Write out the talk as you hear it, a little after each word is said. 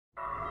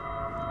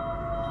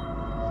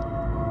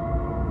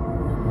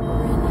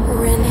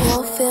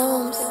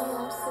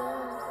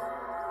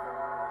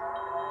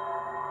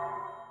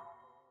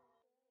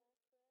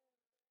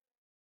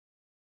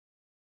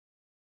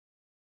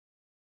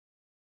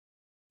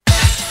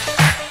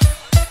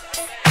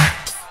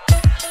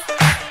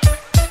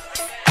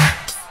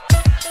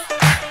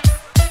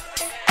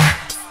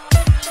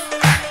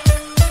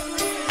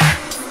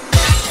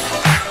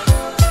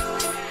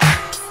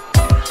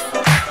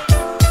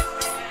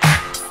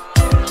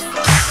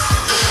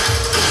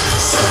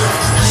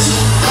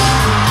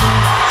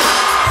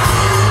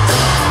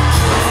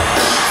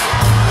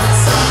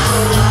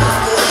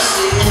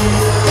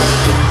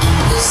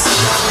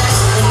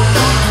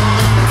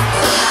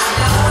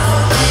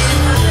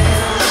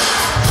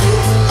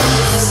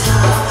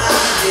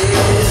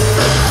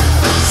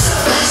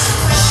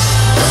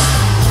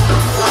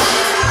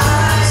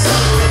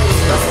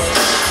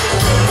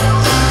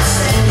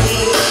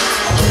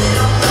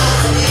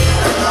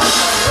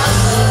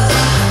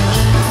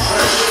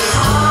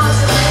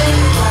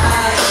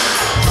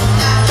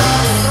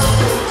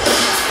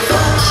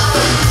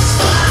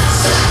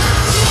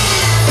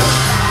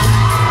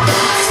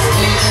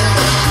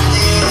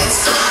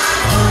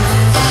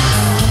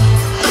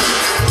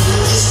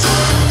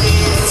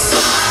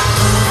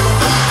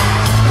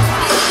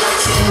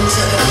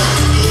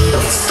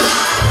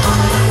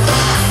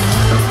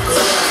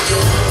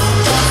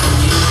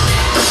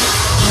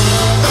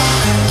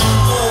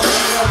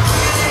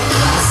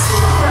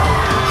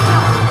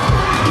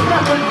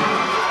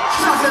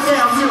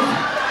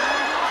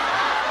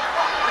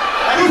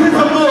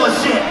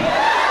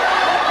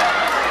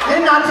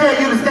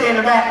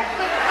that?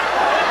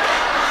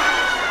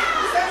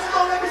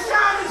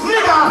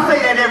 Nigga, I'll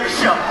say that every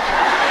show.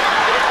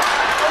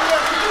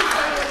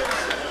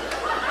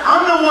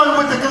 I'm the one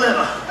with the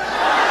glitter.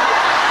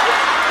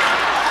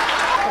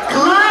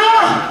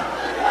 Glitter?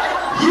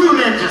 You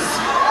ninjas.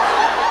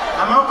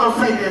 I'm not gonna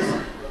say this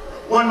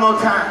one more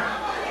time.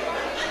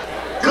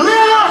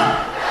 Glitter!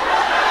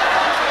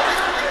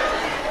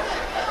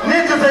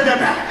 Ninjas in the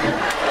back.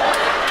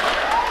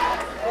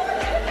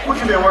 What,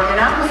 you been working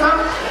out or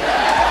something?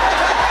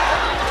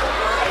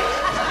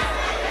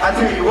 I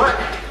tell you what,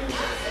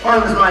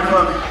 hold this mic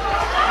for me.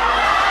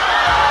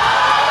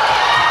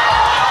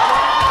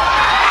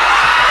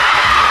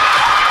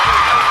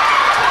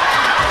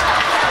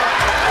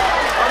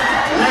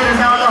 Ladies,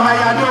 I don't know how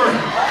y'all doing.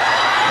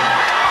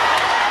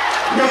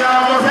 Nigga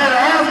almost had an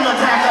asthma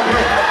attack up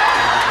here.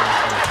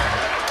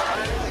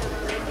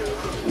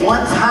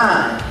 One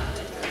time,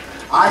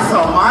 I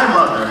saw my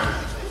mother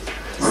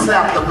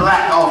slap the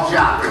black off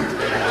Jock.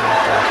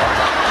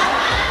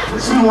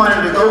 She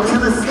wanted to go to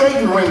the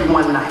skating rink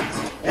one night,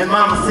 and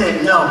Mama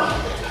said no.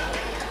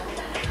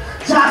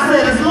 Jock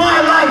said, it's my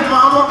life,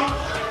 Mama.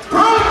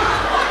 Huh?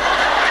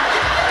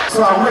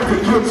 So I went to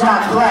get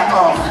Jock Black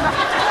off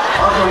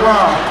of the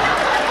wall,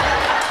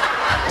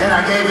 and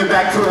I gave it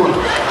back to her.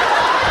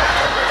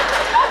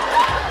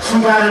 She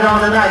got it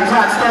on tonight.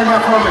 Jock, stand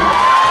up for me.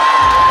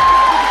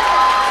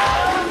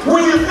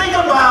 When you think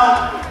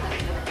about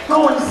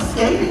going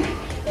skating,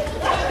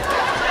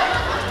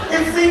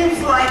 it seems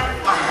like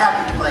a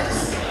happy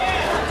place.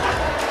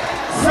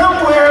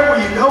 Somewhere where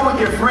you go with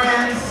your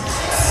friends.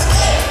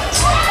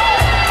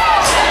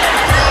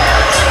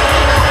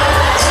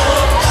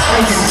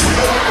 And you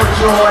skate for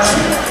joy.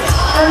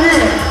 And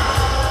then,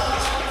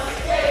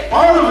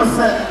 all of a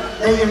sudden,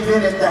 they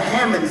invented the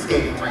Hammond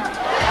skating rink.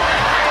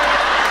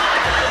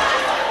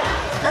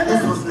 And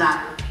this was not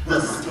the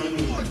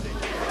skating rink.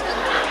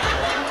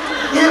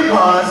 It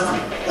was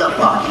the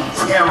fucking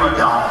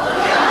Terradol.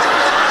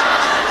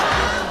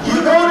 You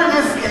go to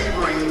this skate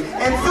ring,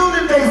 and soon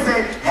as they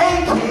said,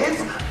 hey kids,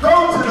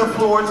 go to the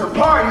floor to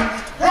party,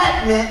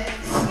 that meant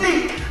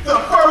Sneak, the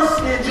first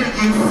ninja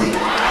you see.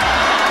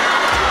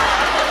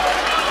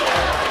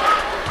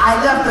 I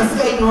left the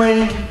skating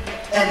ring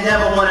and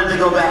never wanted to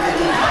go back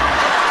again.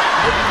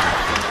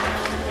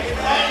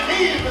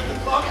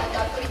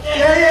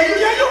 Yeah,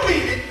 you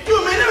mean it. You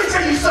mean it. Let me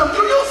tell you something.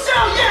 Do you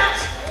sell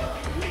yams?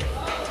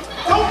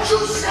 Don't you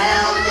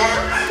sell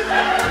yams?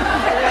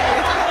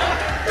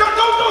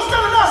 Don't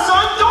sell enough,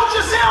 son. Don't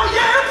you sell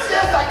yams?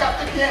 Yes, I got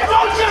the yams.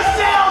 Don't you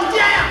sell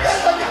yams?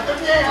 Yes, I got the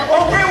yams.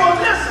 Okay, well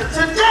listen.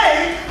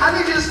 Today, I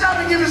need you to stop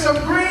and give me some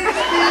green beans.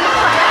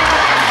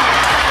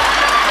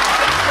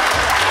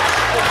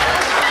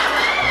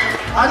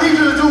 I need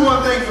you to do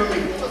one thing for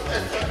me.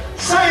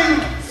 Sing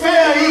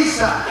Fair East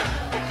Side.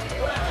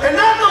 And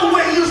not the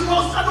way you're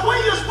supposed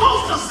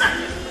to sing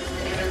it.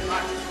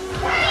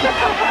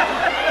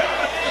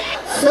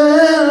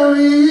 Fair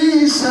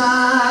East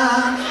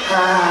Side.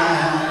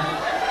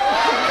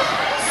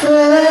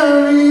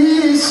 Fair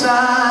East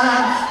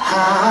Side.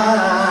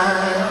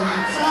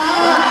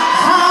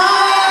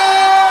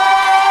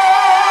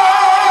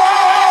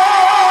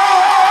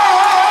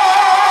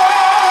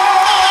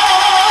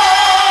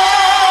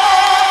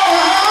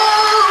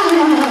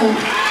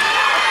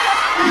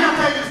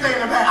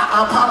 I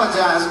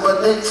apologize, but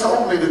they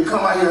told me to come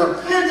out here.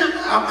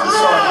 I'm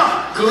sorry.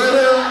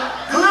 Glitter.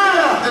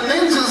 The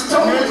ninjas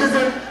told me.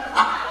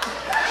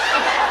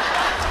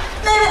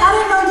 Baby, I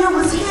didn't know you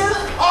was here.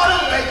 Oh, no,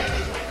 baby.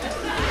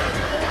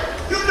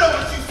 You know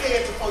what you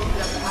said before you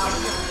left the house.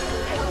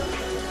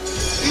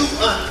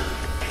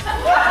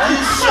 You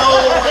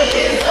sure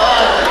is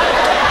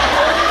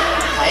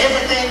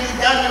everything you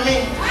done to me.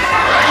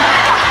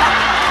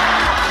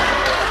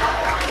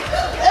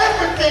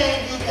 Everything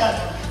you done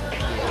to me.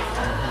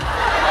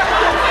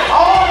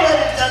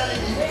 Already done to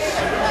you.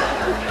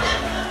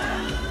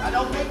 I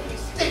don't make me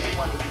stick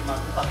one of you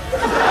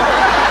motherfuckers.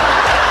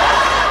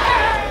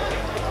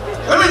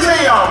 Let me tell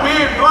y'all,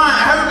 being blind,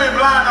 I haven't been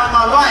blind all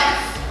my life.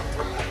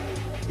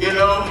 You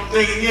know,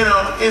 thinking, you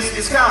know,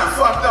 it's kind of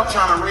fucked up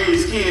trying to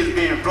raise kids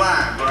being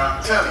blind, bro.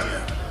 I'm telling you.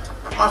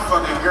 My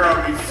fucking girl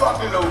be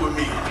fucking over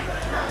me.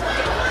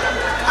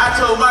 I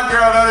told my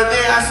girl the other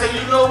day, I said,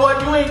 you know what,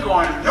 you ain't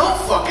going no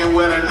fucking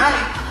where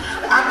tonight.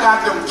 I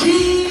got them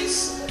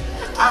keys.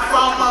 I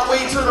found my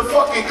way to the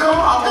fucking car.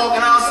 I'm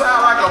walking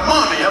outside like a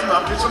mummy. I'm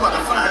about to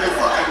find this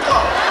fucking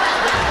car.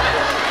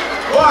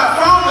 Boy, I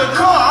found the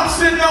car. I'm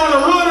sitting on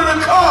the hood of the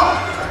car.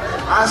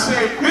 I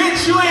said,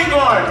 bitch, you ain't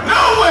going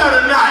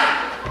nowhere tonight.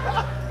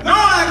 No,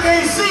 I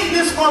can't see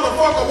this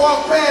motherfucker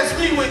walk past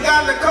me when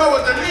got in the car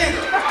with the nigga.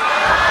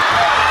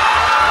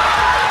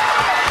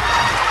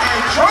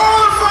 And drove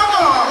the fuck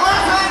off. I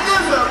think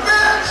this a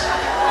bitch.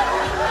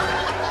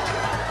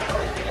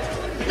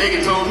 Nigga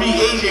told me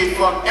AJ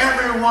fucked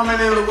every woman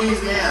in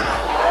Louisiana.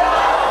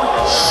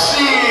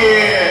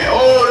 Shit.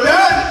 Oh,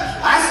 that.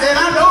 I said,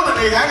 I know the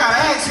nigga. I gotta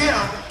ask him.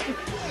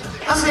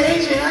 I said,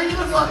 AJ, how you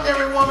done fucked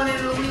every woman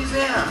in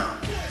Louisiana?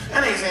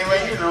 And they say,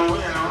 well, you know,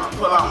 I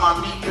pull out my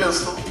meat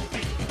pistol.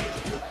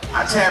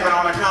 I tap it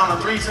on the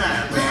counter 3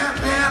 times. Bam,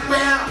 bam,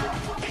 bam.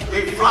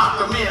 They flopped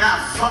them in,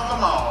 I fucked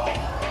them all.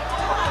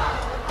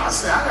 I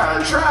said, I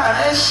gotta try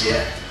that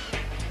shit.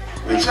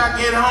 Bitch, I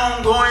get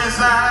home, go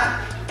inside.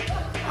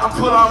 I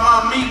pull out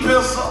my meat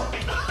pistol.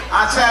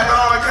 I tap it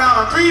on the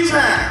counter 3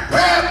 times.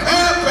 Bam,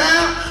 bam,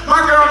 bam. My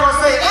girl gonna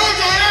say,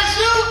 AJ, that's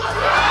you?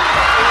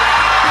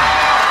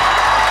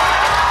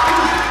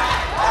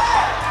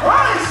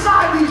 Right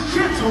inside these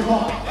gentle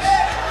walls.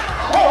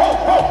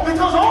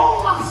 Because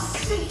all I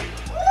see.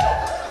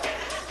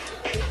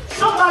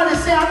 Somebody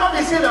said, I thought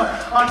they said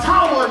a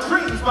tower of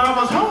dreams, but I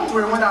was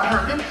hungry when I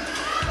heard it.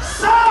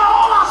 So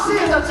all I see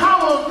is a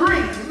tower of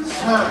dreams.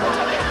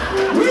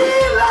 We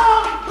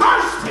love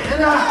bursting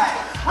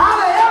out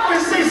of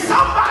every sea.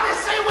 Somebody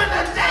say when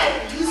the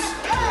days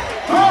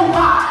go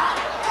by.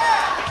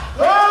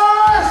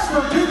 Oh, it's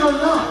the bigger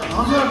love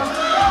of the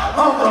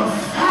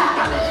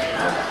family.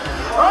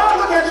 Oh,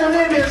 look at your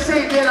neighbor and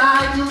say, did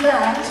I do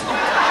that?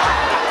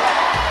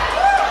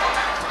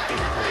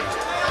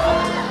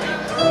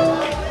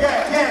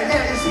 Yeah.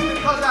 You see,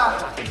 because I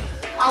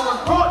was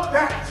brought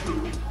back to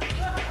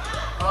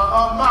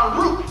my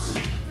roots.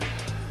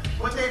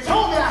 When they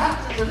told me I had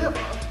to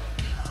deliver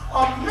a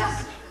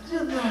message,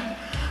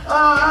 I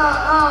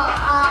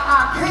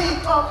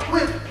came up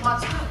with my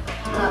title.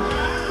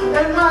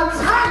 And my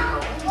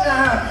title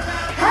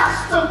has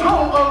to go